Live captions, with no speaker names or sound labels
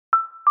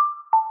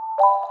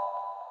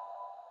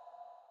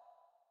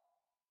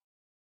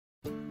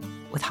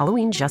With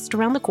Halloween just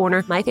around the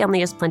corner, my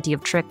family has plenty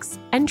of tricks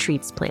and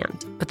treats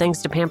planned. But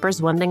thanks to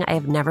Pampers, one thing I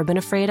have never been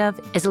afraid of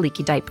is a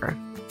leaky diaper.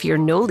 Fear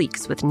no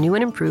leaks with new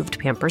and improved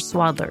Pampers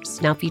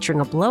Swaddlers, now featuring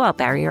a blowout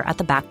barrier at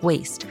the back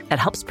waist that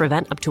helps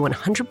prevent up to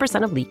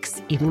 100% of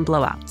leaks, even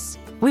blowouts.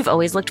 We've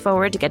always looked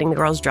forward to getting the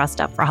girls dressed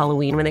up for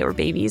Halloween when they were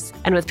babies.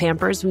 And with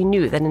Pampers, we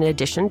knew that in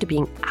addition to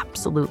being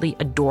absolutely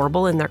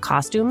adorable in their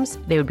costumes,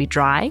 they would be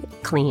dry,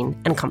 clean,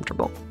 and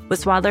comfortable.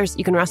 With Swaddlers,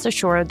 you can rest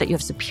assured that you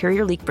have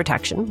superior leak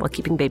protection while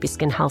keeping baby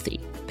skin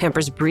healthy.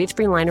 Pampers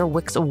Breathe-Free Liner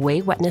wicks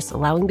away wetness,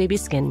 allowing baby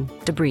skin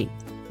to breathe,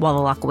 while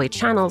the lock-away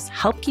channels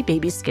help keep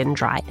baby skin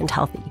dry and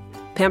healthy.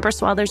 Pampers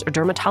Swaddlers are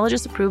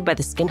dermatologist approved by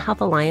the Skin Health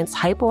Alliance,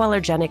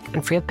 hypoallergenic,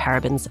 and free of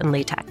parabens and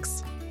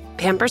latex.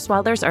 Pampers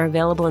Swaddlers are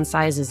available in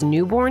sizes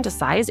newborn to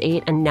size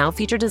 8 and now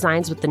feature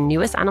designs with the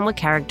newest animal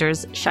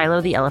characters,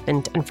 Shiloh the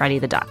elephant and Freddie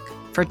the duck.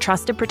 For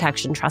trusted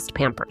protection, trust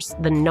Pampers,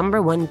 the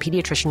 #1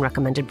 pediatrician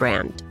recommended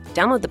brand.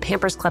 Download the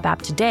Pampers Club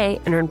app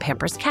today and earn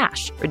Pampers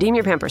Cash. Redeem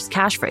your Pampers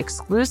Cash for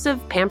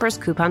exclusive Pampers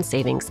coupon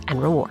savings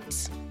and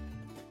rewards.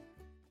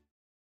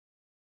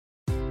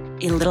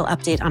 A little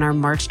update on our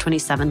March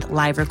 27th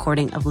live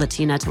recording of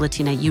Latina to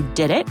Latina. You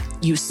did it.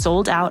 You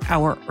sold out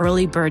our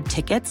early bird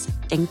tickets.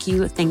 Thank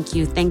you, thank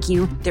you, thank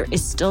you. There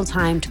is still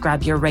time to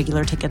grab your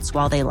regular tickets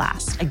while they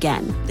last.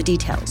 Again, the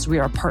details. We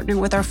are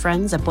partnering with our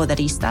friends at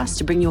Poderistas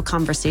to bring you a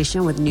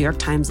conversation with New York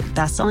Times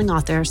bestselling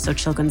author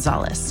Xochitl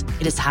Gonzalez.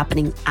 It is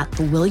happening at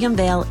the William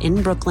Vale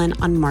in Brooklyn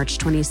on March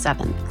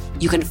 27th.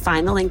 You can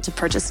find the link to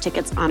purchase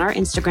tickets on our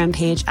Instagram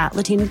page at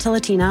Latina to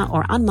Latina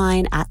or on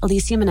mine at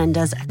Alicia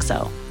Menendez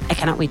XO. I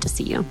cannot wait to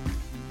see you.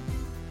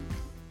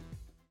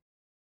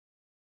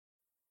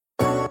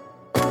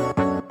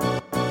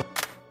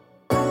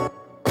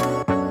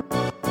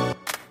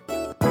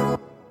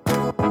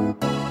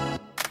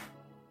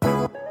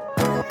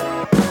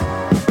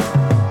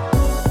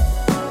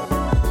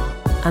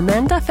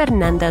 Amanda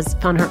Fernandez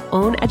found her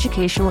own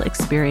educational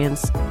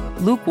experience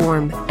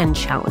lukewarm and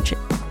challenging.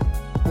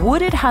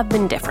 Would it have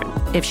been different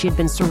if she'd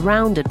been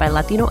surrounded by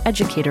Latino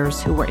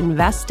educators who were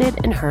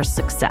invested in her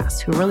success,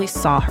 who really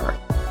saw her?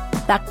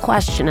 That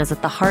question is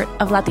at the heart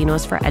of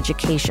Latinos for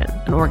Education,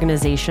 an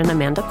organization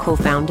Amanda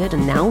co-founded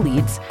and now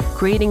leads,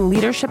 creating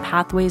leadership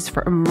pathways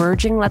for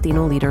emerging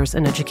Latino leaders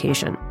in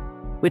education.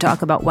 We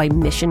talk about why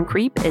mission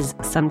creep is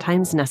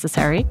sometimes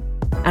necessary,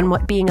 and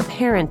what being a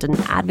parent and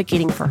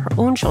advocating for her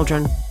own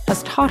children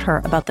has taught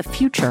her about the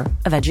future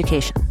of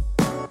education.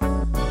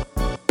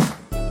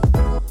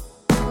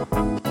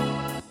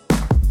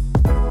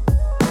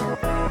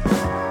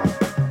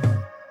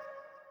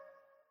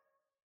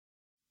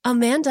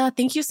 Amanda,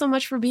 thank you so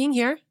much for being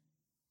here.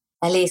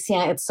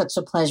 Alicia, it's such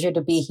a pleasure to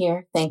be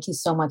here. Thank you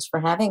so much for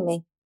having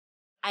me.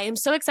 I am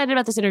so excited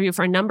about this interview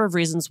for a number of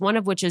reasons, one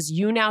of which is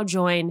you now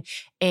join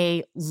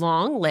a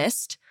long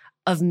list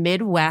of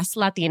Midwest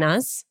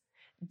Latinas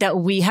that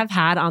we have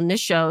had on this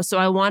show. So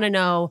I want to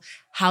know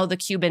how the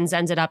Cubans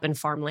ended up in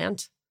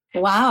farmland.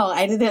 Wow,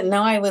 I didn't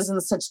know I was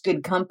in such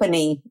good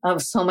company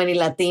of so many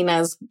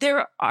Latinas.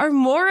 There are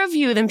more of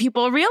you than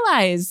people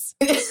realize.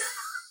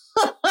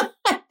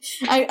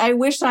 I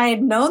wish I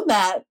had known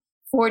that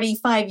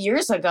 45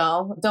 years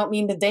ago. Don't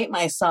mean to date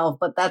myself,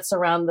 but that's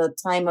around the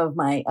time of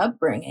my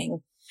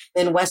upbringing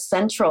in West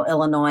Central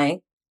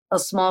Illinois, a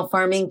small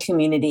farming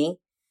community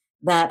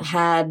that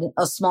had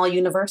a small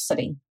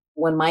university.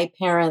 When my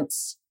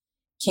parents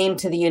came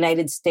to the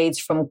United States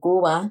from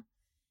Cuba,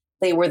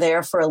 they were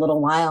there for a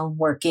little while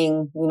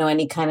working,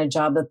 any kind of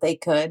job that they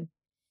could.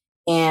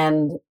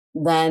 And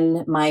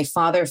then my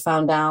father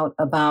found out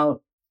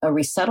about a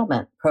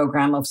resettlement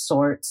program of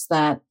sorts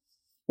that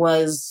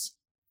was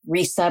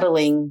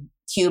resettling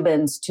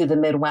Cubans to the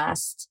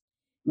Midwest.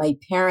 My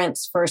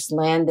parents first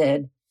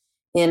landed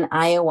in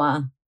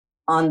Iowa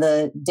on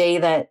the day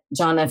that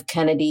John F.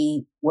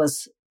 Kennedy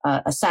was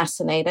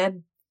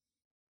assassinated.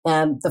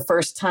 The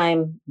first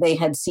time they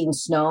had seen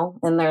snow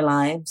in their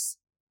lives.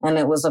 And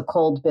it was a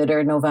cold,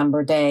 bitter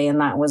November day. And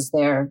that was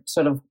their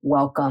sort of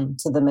welcome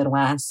to the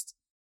Midwest.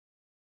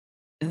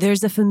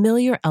 There's a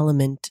familiar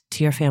element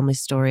to your family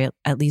story,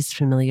 at least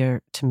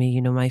familiar to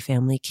me. My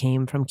family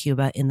came from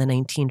Cuba in the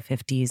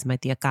 1950s. My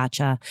tia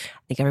Cacha,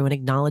 I think everyone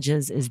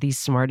acknowledges, is the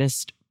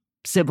smartest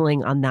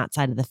sibling on that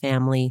side of the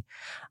family.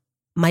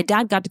 My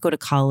dad got to go to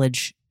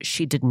college.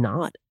 She did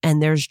not.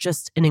 And there's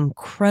just an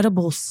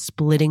incredible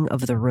splitting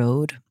of the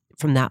road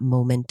from that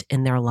moment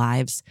in their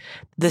lives.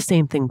 The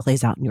same thing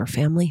plays out in your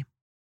family.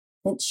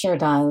 It sure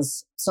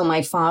does. So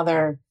my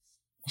father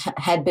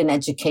had been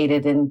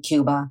educated in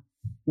Cuba.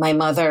 My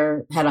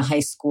mother had a high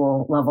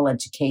school level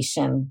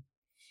education.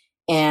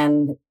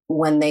 And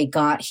when they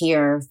got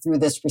here through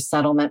this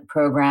resettlement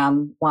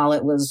program, while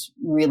it was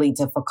really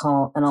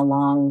difficult and a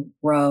long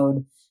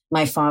road,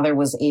 my father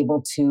was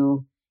able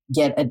to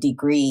get a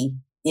degree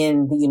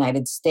in the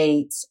United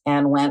States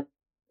and went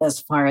as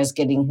far as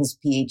getting his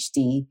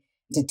PhD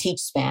to teach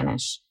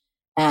Spanish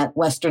at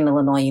Western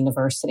Illinois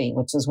University,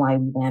 which is why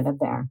we landed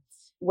there.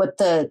 What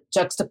the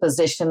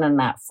juxtaposition in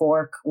that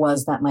fork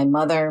was that my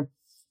mother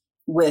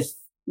with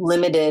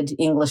limited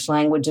English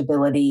language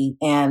ability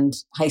and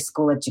high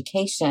school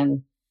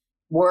education,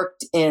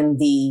 worked in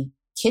the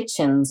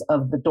kitchens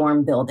of the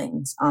dorm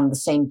buildings on the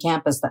same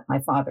campus that my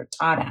father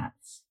taught at.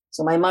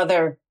 So my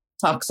mother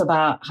talks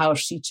about how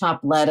she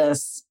chopped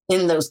lettuce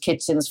in those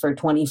kitchens for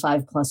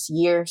 25 plus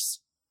years.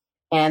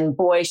 And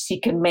boy, she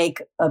could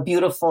make a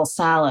beautiful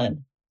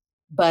salad,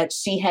 but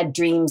she had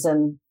dreams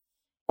and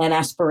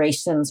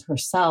aspirations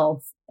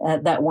herself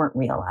that weren't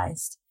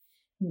realized.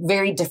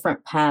 Very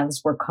different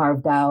paths were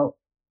carved out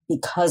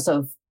because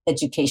of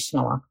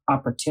educational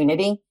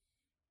opportunity.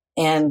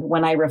 And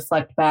when I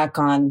reflect back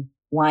on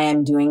why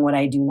I'm doing what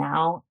I do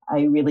now,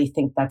 I really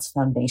think that's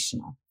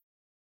foundational.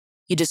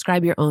 You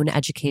describe your own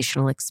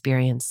educational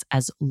experience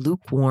as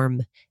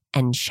lukewarm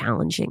and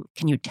challenging.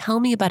 Can you tell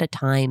me about a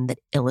time that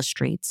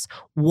illustrates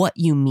what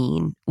you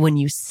mean when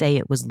you say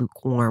it was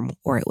lukewarm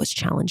or it was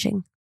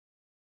challenging?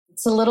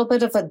 It's a little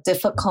bit of a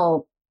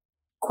difficult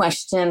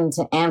question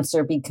to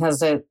answer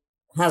because it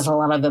has a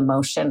lot of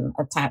emotion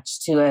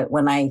attached to it.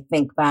 When I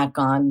think back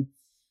on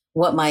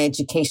what my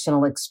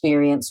educational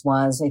experience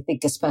was, I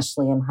think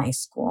especially in high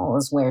school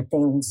is where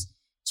things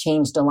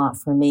changed a lot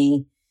for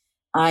me.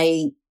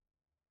 I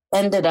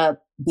ended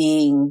up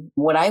being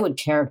what I would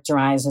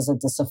characterize as a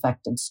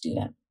disaffected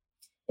student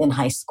in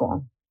high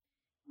school.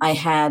 I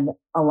had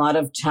a lot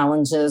of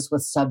challenges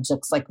with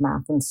subjects like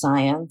math and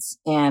science,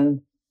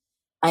 and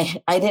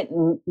I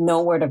didn't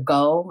know where to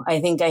go. I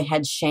think I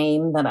had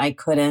shame that I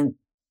couldn't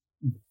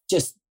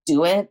just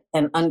do it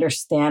and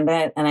understand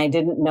it. And I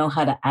didn't know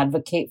how to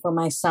advocate for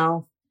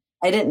myself.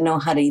 I didn't know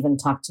how to even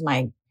talk to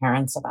my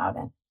parents about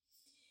it.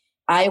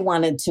 I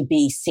wanted to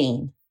be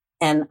seen,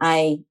 and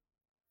I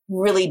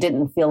really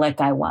didn't feel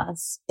like I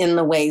was in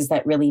the ways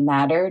that really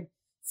mattered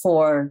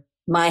for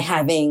my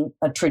having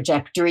a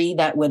trajectory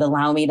that would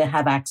allow me to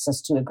have access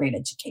to a great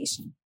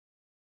education.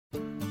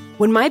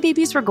 When my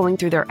babies were going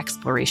through their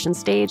exploration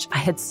stage, I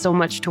had so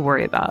much to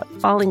worry about.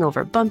 Falling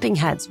over, bumping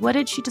heads. What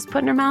did she just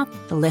put in her mouth?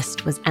 The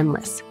list was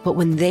endless. But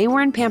when they were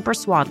in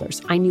Pampers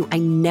Swaddlers, I knew I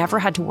never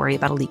had to worry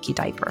about a leaky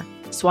diaper.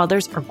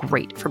 Swaddlers are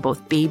great for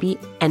both baby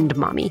and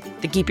mommy.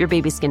 They keep your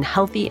baby's skin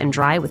healthy and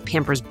dry with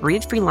Pampers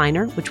Breathe-Free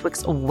Liner, which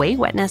wicks away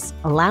wetness,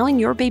 allowing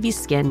your baby's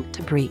skin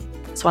to breathe.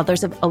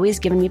 Swaddlers have always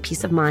given me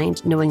peace of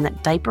mind knowing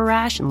that diaper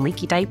rash and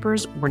leaky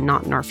diapers were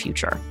not in our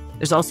future.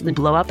 There's also the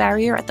blowout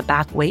barrier at the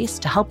back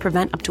waist to help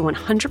prevent up to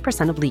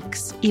 100% of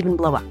leaks, even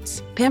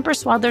blowouts.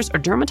 Pampers Swaddlers are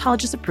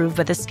dermatologist approved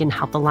by the Skin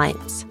Health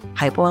Alliance,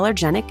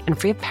 hypoallergenic and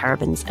free of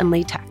parabens and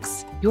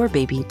latex. Your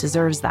baby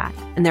deserves that.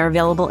 And they're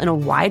available in a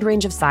wide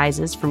range of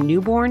sizes from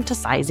newborn to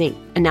size 8,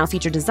 and now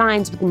feature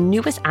designs with the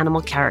newest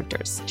animal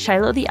characters,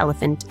 Shiloh the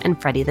elephant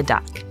and Freddie the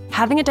duck.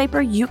 Having a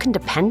diaper you can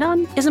depend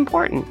on is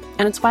important,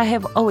 and it's why I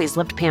have always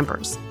loved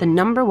Pampers, the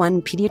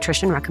 #1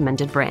 pediatrician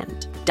recommended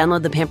brand.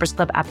 Download the Pampers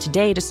Club app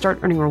today to start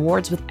earning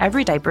rewards with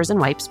every diapers and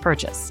wipes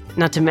purchase.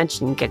 Not to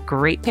mention, get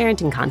great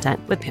parenting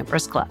content with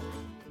Pampers Club.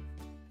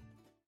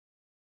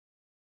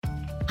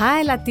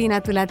 Hi,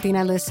 Latina to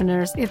Latina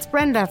listeners. It's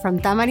Brenda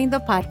from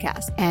Tamarindo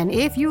Podcast. And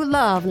if you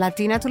love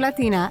Latina to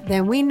Latina,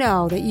 then we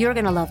know that you're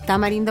going to love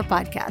Tamarindo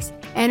Podcast.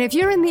 And if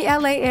you're in the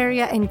LA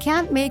area and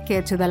can't make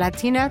it to the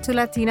Latina to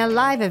Latina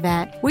live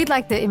event, we'd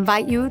like to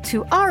invite you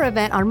to our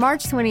event on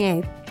March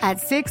 28th at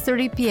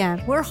 6:30 p.m.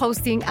 We're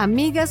hosting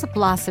Amigas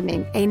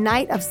Blossoming, a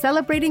night of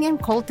celebrating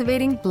and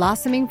cultivating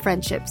blossoming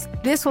friendships.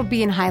 This will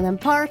be in Highland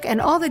Park,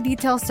 and all the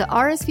details to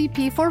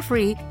RSVP for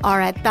free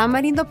are at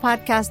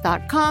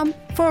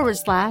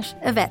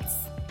tamarindopodcast.com/events.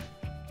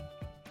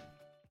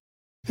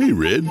 Hey,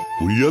 Red,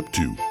 what are you up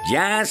to?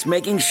 Just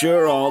making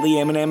sure all the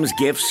M&M's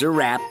gifts are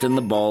wrapped and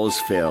the ball's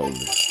filled.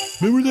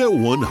 Remember that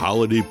one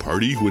holiday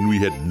party when we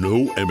had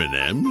no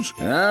M&Ms?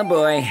 Oh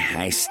boy,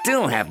 I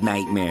still have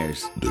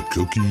nightmares. The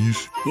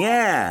cookies?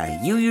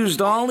 Yeah, you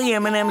used all the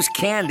M&M's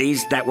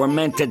candies that were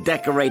meant to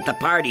decorate the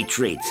party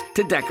treats,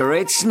 to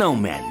decorate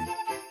snowmen.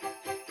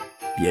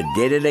 You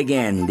did it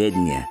again,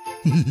 didn't you?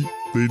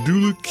 They do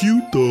look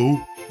cute, though.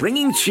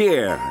 Bringing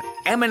cheer,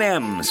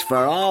 M&M's for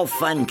all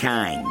fun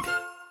kind.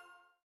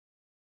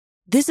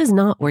 This is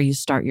not where you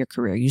start your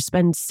career. You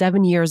spend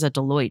 7 years at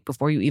Deloitte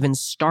before you even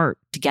start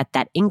to get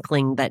that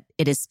inkling that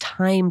it is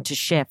time to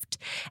shift.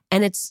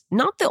 And it's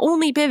not the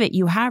only pivot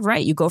you have,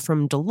 right? You go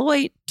from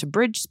Deloitte to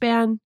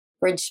Bridgespan.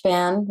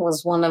 Bridgespan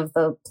was one of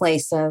the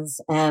places,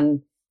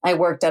 and I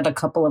worked at a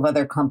couple of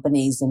other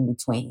companies in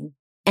between.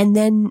 And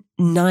then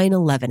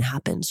 9/11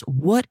 happens.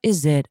 What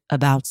is it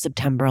about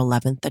September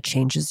 11th that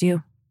changes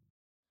you?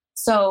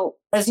 So,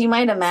 as you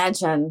might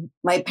imagine,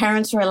 my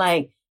parents were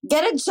like,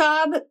 get a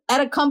job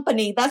at a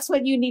company. That's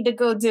what you need to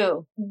go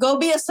do. Go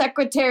be a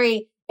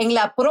secretary in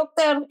La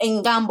Procter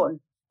 &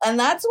 Gamble. And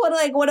that's what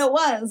it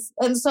was.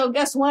 And so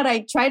guess what?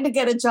 I tried to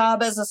get a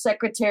job as a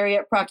secretary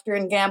at Procter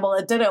 & Gamble.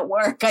 It didn't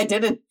work. I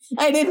didn't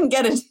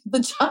get the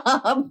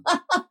job.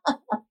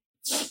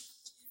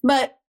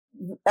 But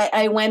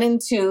I went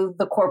into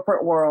the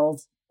corporate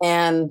world,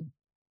 and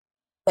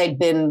I'd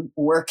been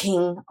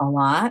working a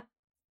lot.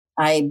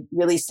 I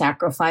really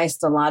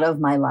sacrificed a lot of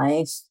my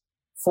life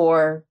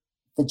for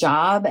the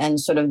job and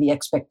sort of the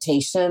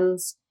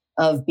expectations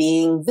of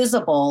being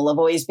visible, of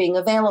always being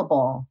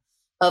available,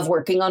 of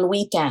working on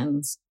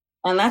weekends.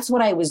 And that's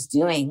what I was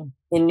doing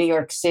in New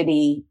York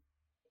City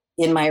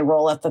in my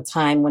role at the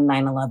time when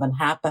 9/11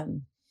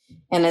 happened.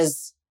 And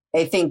as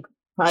I think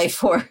probably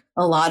for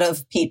a lot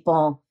of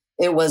people,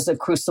 it was a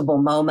crucible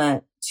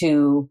moment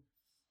to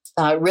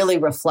really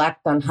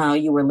reflect on how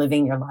you were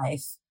living your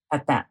life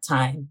at that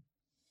time.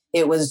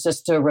 It was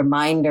just a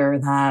reminder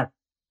that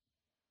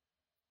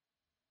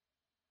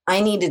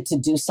I needed to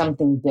do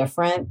something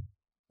different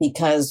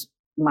because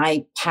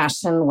my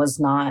passion was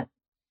not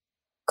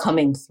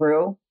coming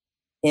through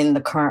in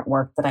the current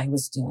work that I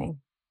was doing.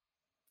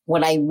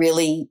 What I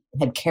really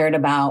had cared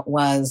about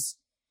was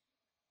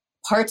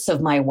parts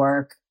of my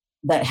work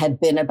that had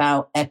been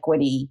about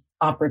equity,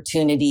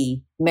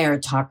 opportunity,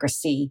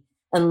 meritocracy,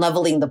 and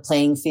leveling the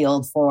playing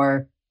field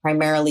for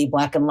primarily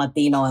Black and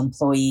Latino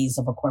employees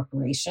of a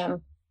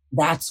corporation.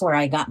 That's where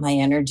I got my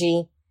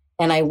energy.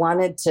 And I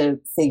wanted to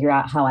figure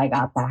out how I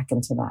got back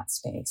into that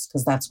space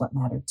because that's what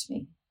mattered to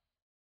me.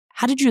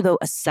 How did you, though,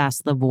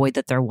 assess the void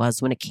that there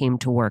was when it came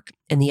to work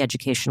in the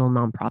educational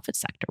nonprofit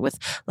sector with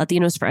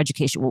Latinos for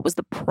Education? What was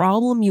the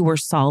problem you were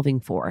solving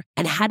for?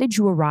 And how did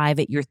you arrive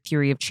at your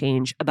theory of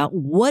change about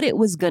what it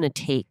was going to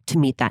take to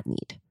meet that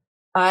need?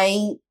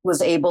 I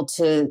was able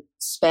to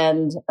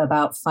spend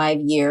about 5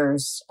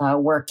 years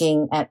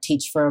working at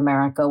Teach for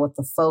America with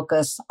the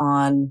focus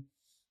on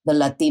the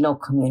Latino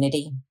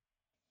community.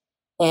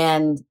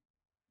 And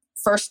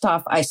first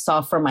off, I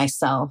saw for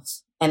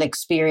myself and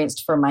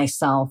experienced for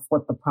myself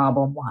what the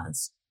problem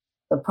was.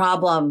 The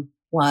problem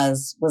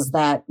was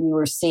that we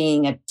were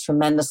seeing a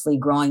tremendously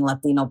growing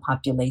Latino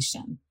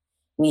population.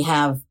 We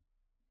have,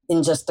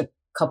 in just a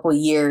couple of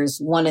years,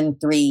 1 in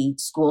 3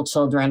 school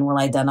children will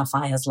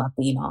identify as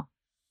Latino.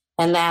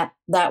 And that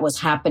was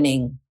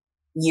happening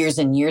years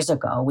and years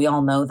ago. We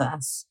all know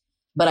this.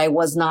 But I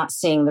was not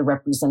seeing the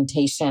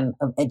representation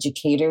of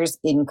educators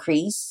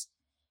increase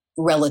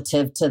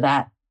relative to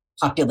that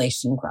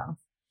population growth.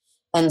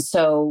 And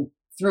so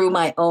through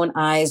my own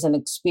eyes and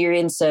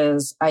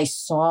experiences, I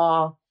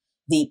saw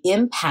the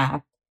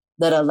impact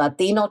that a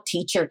Latino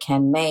teacher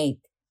can make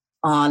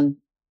on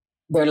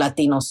their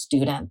Latino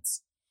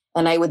students.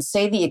 And I would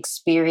say the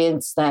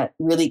experience that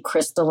really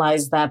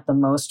crystallized that the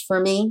most for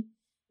me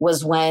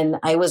was when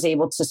I was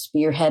able to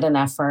spearhead an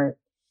effort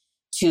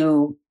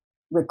to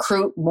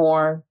recruit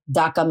more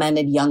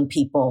documented young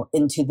people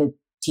into the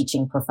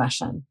teaching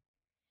profession.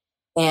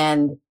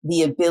 And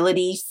the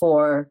ability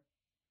for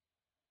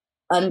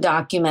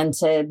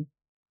undocumented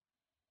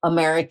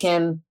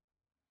American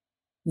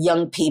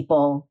young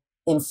people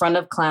in front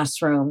of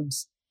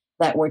classrooms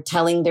that were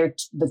telling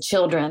the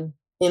children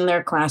in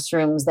their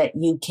classrooms that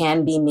you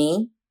can be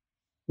me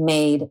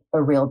made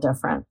a real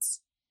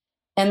difference.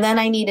 And then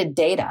I needed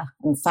data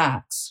and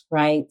facts,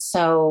 right?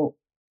 So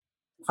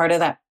part of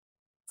that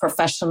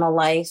professional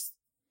life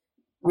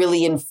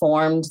really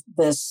informed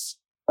this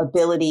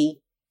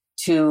ability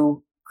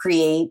to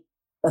create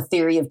a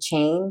theory of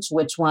change,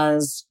 which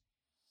was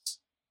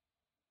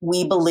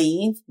we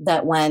believe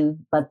that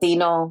when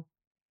Latino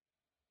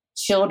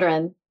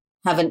children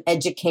have an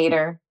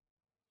educator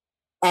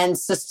and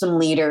system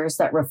leaders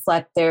that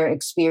reflect their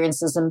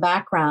experiences and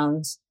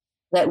backgrounds,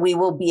 that we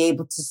will be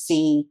able to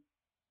see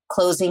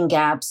closing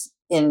gaps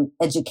in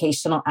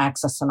educational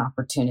access and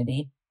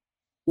opportunity.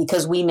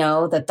 Because we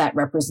know that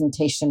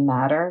representation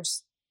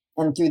matters.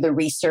 And through the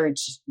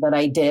research that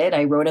I did,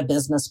 I wrote a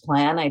business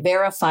plan. I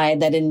verified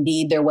that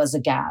indeed there was a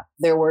gap.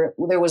 There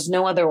was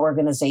no other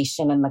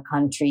organization in the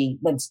country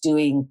that's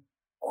doing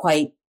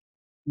quite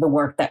the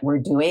work that we're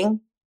doing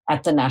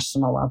at the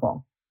national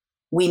level.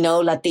 We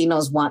know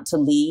Latinos want to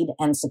lead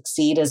and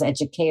succeed as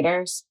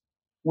educators.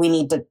 We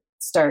need to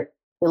start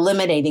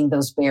eliminating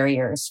those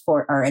barriers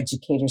for our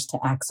educators to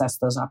access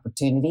those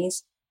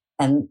opportunities.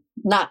 And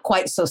not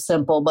quite so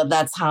simple, but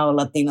that's how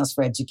Latinos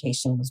for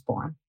Education was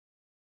born.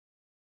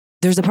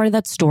 There's a part of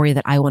that story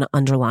that I want to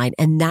underline,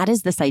 and that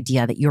is this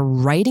idea that you're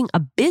writing a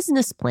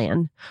business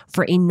plan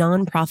for a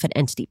nonprofit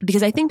entity.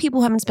 Because I think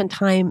people who haven't spent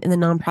time in the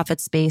nonprofit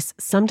space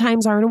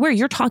sometimes aren't aware.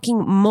 You're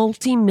talking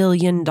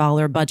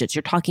multi-million-dollar budgets.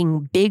 You're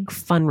talking big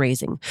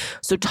fundraising.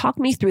 So talk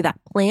me through that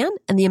plan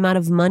and the amount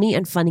of money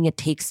and funding it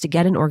takes to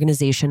get an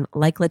organization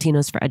like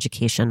Latinos for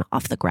Education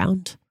off the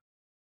ground.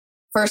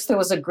 First, there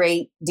was a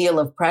great deal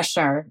of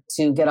pressure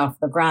to get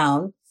off the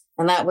ground.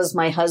 And that was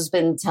my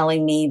husband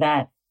telling me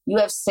that you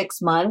have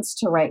 6 months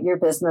to write your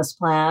business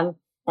plan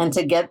and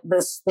to get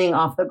this thing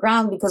off the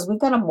ground because we've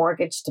got a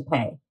mortgage to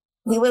pay.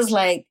 He was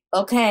like,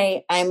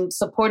 okay, I'm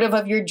supportive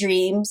of your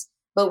dreams,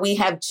 but we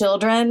have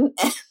children.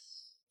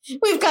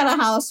 We've got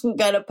a house we've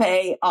got to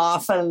pay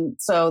off. And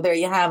so there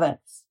you have it.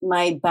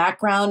 My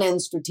background in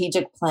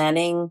strategic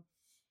planning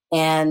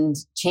and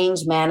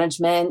change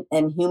management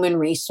and human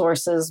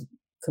resources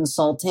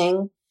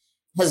consulting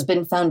has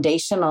been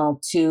foundational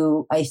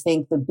to, I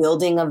think, the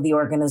building of the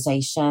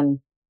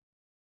organization.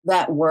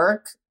 That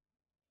work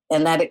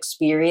and that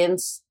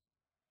experience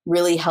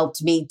really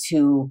helped me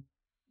to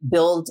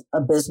build a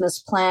business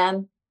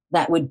plan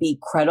that would be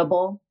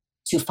credible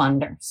to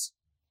funders.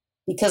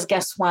 Because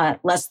guess what?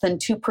 Less than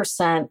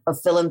 2%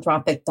 of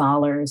philanthropic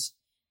dollars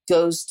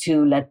goes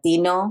to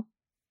Latino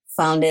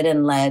founded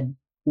and led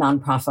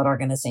nonprofit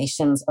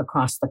organizations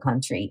across the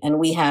country. And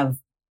we have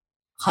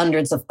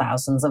hundreds of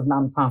thousands of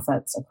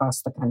nonprofits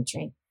across the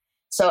country.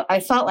 So I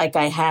felt like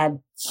I had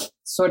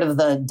sort of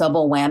the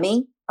double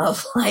whammy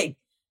of like,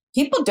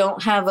 people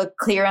don't have a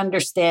clear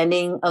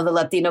understanding of the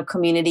Latino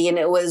community. And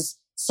it was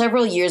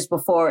several years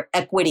before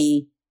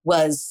equity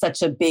was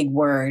such a big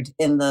word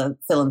in the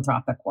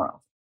philanthropic world.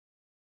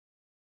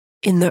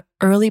 In the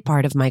early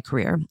part of my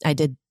career, I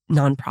did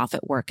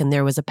nonprofit work, and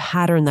there was a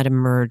pattern that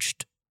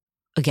emerged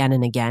again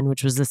and again,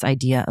 which was this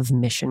idea of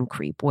mission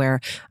creep, where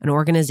an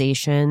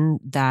organization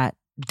that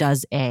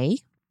does A,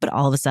 but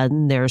all of a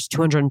sudden there's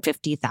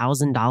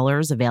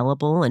 $250,000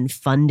 available and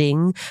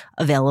funding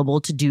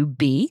available to do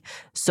B.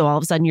 So all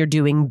of a sudden you're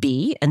doing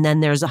B, and then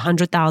there's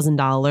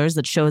 $100,000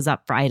 that shows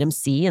up for item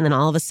C. And then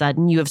all of a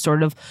sudden you have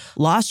sort of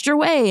lost your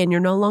way and you're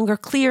no longer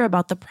clear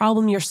about the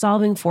problem you're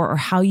solving for or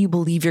how you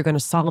believe you're going to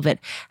solve it.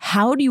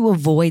 How do you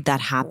avoid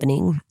that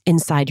happening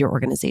inside your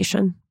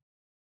organization?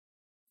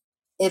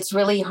 It's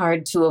really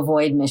hard to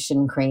avoid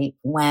mission creep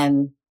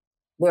when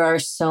there are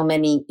so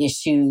many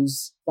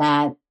issues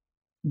that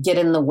get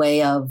in the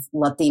way of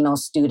Latino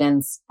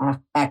students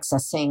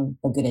accessing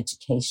a good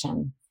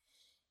education.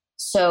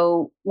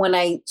 So when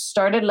I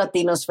started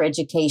Latinos for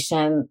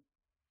Education,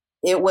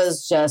 it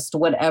was just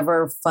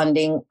whatever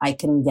funding I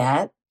can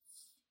get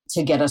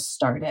to get us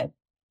started.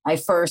 I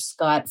first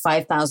got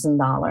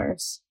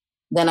 $5,000,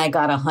 then I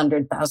got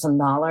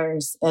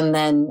 $100,000. And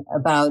then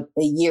about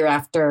a year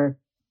after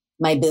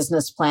my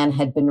business plan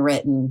had been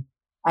written,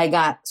 I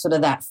got sort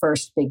of that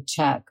first big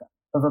check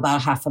of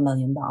about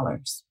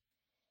 $500,000.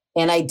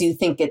 And I do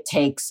think it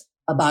takes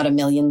about $1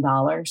 million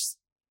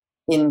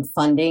in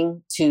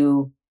funding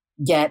to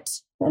get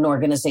an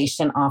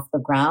organization off the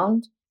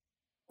ground.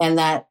 And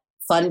that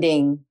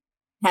funding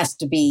has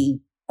to be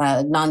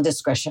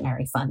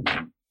non-discretionary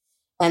funding.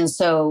 And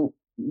so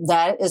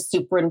that is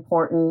super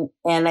important.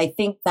 And I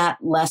think that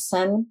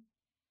lesson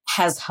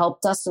has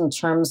helped us in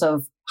terms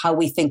of how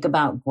we think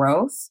about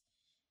growth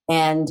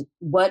and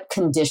what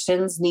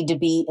conditions need to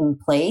be in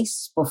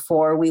place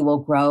before we will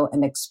grow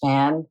and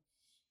expand.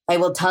 I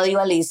will tell you,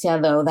 Alicia,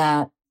 though,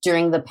 that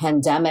during the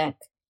pandemic,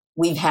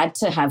 we've had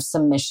to have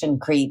some mission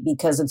creep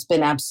because it's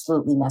been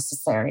absolutely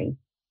necessary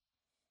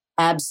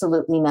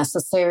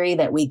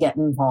that we get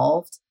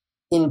involved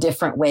in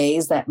different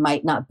ways that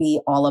might not be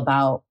all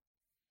about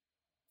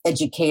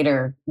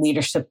educator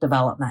leadership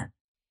development.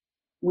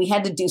 We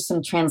had to do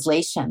some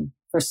translation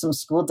for some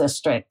school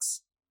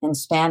districts in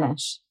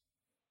Spanish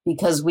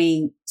because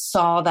we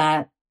saw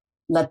that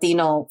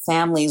Latino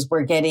families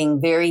were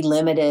getting very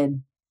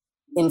limited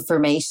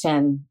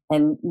information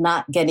and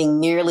not getting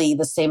nearly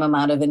the same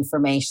amount of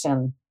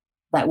information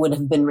that would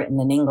have been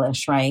written in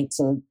English, right,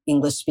 to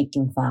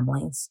English-speaking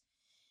families.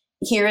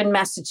 Here in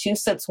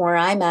Massachusetts, where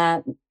I'm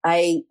at,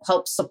 I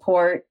help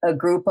support a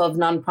group of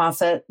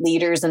nonprofit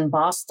leaders in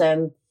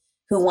Boston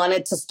who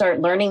wanted to start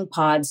learning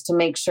pods to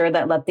make sure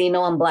that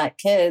Latino and Black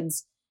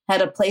kids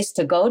had a place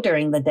to go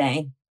during the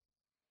day.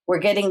 We're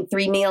getting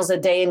 3 meals a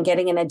day and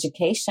getting an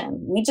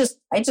education.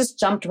 I just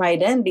jumped right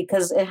in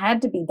because it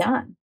had to be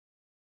done.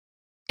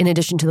 In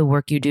addition to the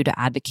work you do to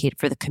advocate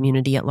for the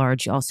community at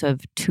large, you also have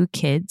 2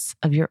 kids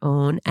of your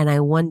own. And I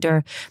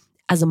wonder,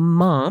 as a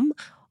mom,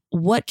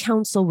 what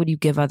counsel would you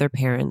give other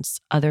parents,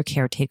 other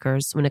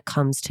caretakers, when it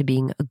comes to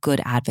being a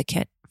good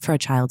advocate for a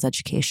child's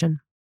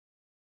education?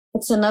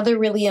 It's another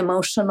really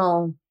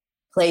emotional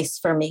place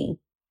for me.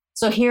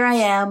 So here I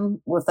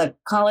am with a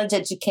college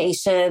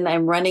education.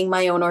 I'm running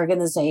my own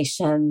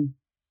organization.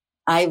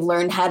 I've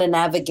learned how to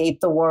navigate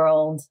the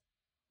world.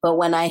 But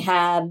when I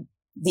had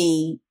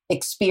the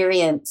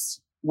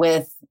experience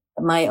with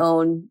my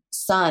own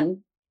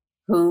son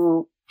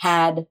who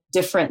had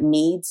different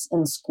needs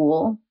in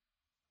school,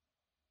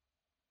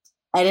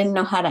 I didn't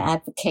know how to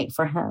advocate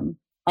for him.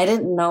 I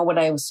didn't know what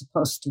I was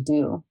supposed to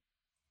do.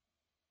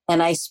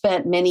 And I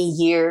spent many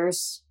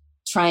years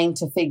trying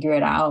to figure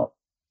it out.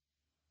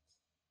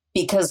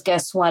 Because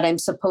guess what? I'm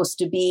supposed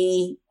to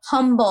be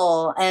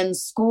humble, and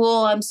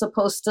I'm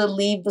supposed to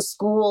leave the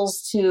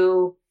schools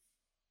to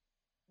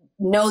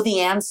know the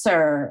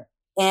answer.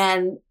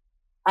 And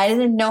I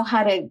didn't know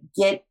how to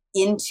get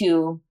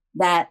into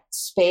that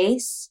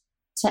space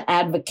to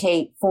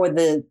advocate for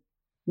the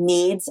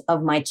needs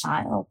of my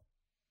child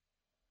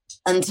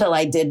until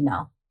I did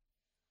know.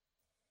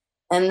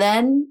 And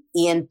then,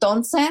 y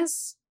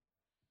entonces,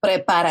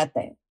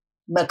 prepárate,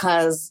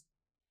 because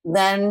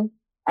then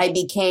I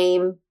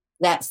became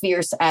that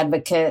fierce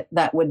advocate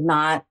that would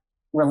not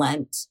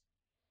relent.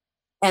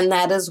 And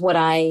that is what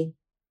I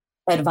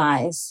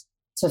advise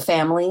to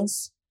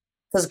families.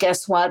 Because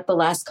guess what? The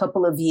last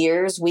couple of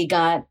years, we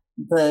got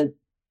the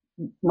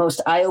most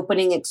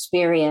eye-opening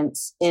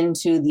experience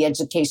into the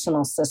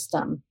educational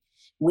system.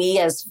 We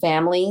as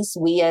families,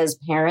 we as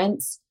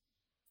parents,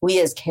 we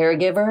as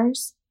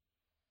caregivers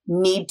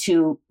need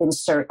to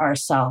insert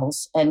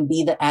ourselves and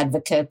be the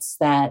advocates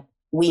that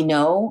we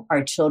know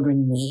our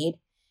children need.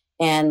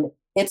 And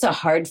it's a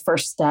hard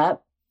first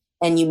step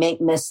and you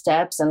make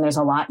missteps and there's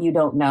a lot you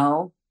don't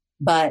know,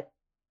 but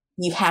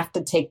you have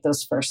to take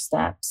those first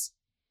steps.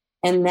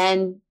 And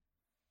then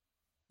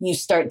you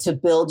start to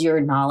build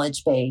your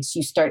knowledge base.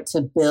 You start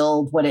to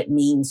build what it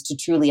means to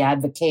truly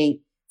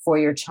advocate for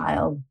your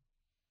child.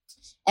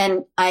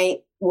 And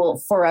I will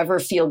forever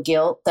feel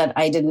guilt that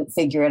I didn't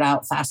figure it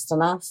out fast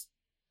enough.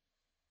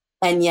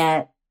 And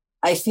yet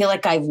I feel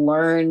like I've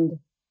learned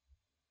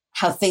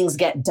how things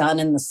get done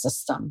in the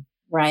system,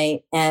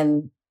 right?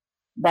 And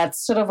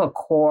that's sort of a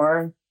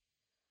core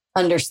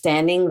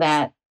understanding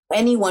that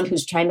anyone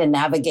who's trying to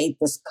navigate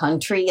this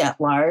country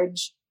at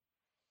large,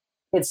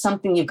 it's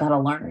something you've got to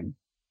learn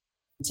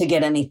to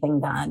get anything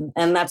done.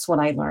 And that's what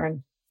I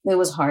learned. It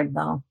was hard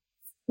though,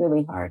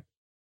 really hard.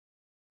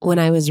 When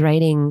I was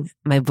writing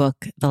my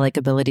book, The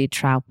Likeability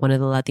Trap, one of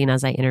the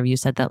Latinas I interviewed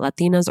said that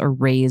Latinas are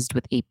raised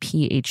with a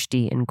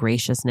PhD in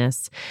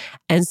graciousness.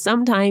 And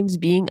sometimes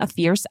being a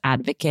fierce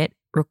advocate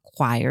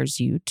requires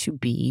you to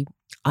be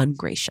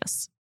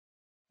ungracious.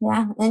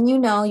 Yeah. And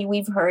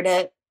we've heard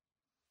it.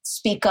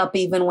 Speak up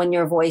even when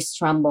your voice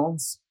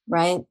trembles,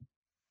 right?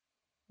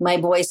 My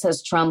voice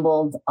has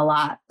trembled a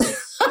lot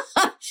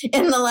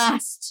in the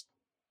last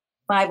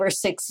 5 or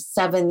 6,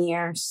 7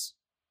 years.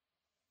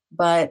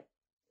 But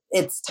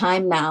it's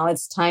time now.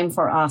 It's time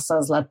for us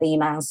as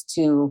Latinas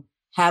to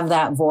have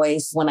that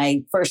voice. When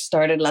I first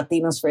started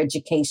Latinos for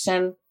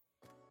Education,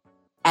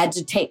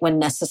 agitate when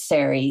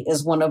necessary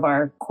is one of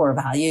our core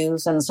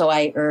values. And so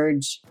I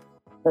urge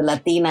the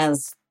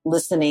Latinas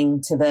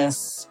listening to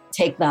this,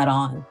 take that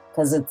on,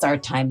 because it's our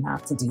time now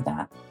to do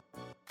that.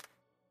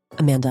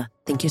 Amanda,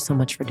 thank you so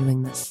much for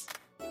doing this.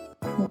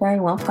 You're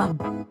very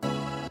welcome.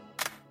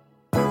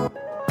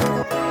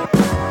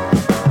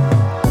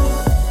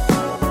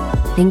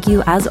 Thank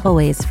you, as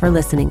always, for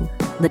listening.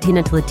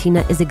 Latina to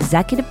Latina is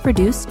executive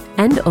produced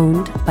and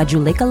owned by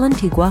Juleka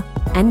Lantigua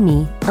and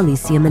me,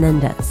 Alicia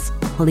Menendez.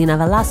 Polina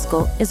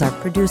Velasco is our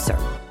producer.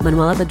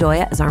 Manuela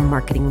Bedoya is our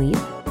marketing lead.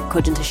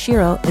 Kojin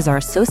Tashiro is our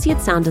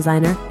associate sound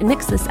designer and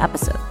mixed this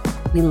episode.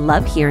 We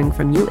love hearing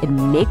from you. It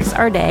makes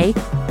our day.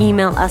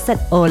 Email us at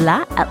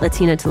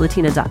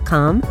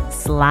hola@latinatolatina.com.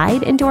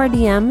 Slide into our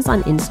DMs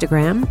on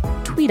Instagram.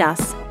 Tweet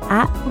us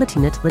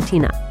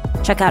 @LatinaToLatina.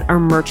 Check out our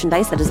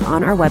merchandise that is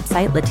on our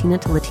website,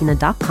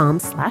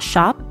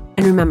 latinatolatina.com/shop.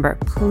 And remember,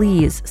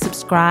 please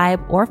subscribe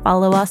or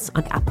follow us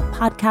on Apple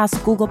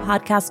Podcasts, Google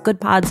Podcasts,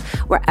 Good Pods,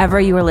 wherever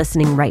you are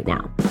listening right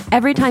now.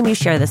 Every time you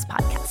share this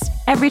podcast,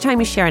 every time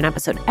you share an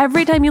episode,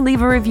 every time you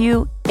leave a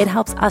review, it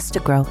helps us to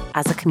grow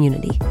as a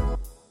community.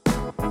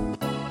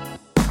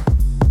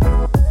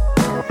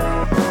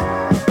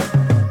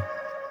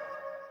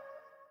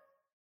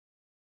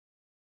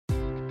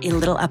 A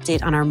little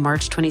update on our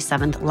March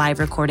 27th live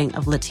recording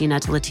of Latina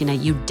to Latina.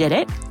 You did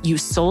it. You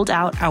sold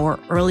out our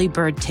early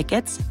bird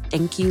tickets.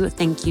 Thank you,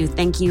 thank you,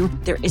 thank you.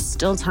 There is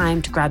still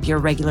time to grab your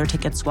regular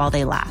tickets while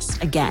they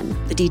last. Again,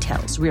 the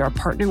details. We are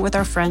partnering with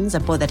our friends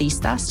at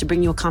Poderistas to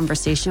bring you a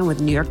conversation with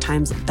New York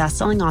Times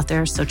bestselling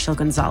author Xochitl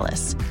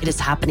Gonzalez. It is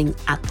happening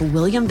at the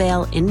William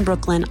Vale in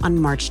Brooklyn on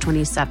March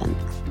 27th.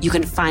 You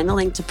can find the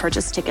link to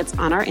purchase tickets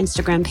on our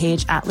Instagram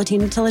page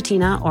 @Latina to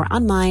Latina or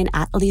on mine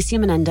 @Alicia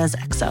Menendez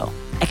XO.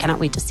 I cannot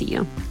wait to see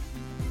you.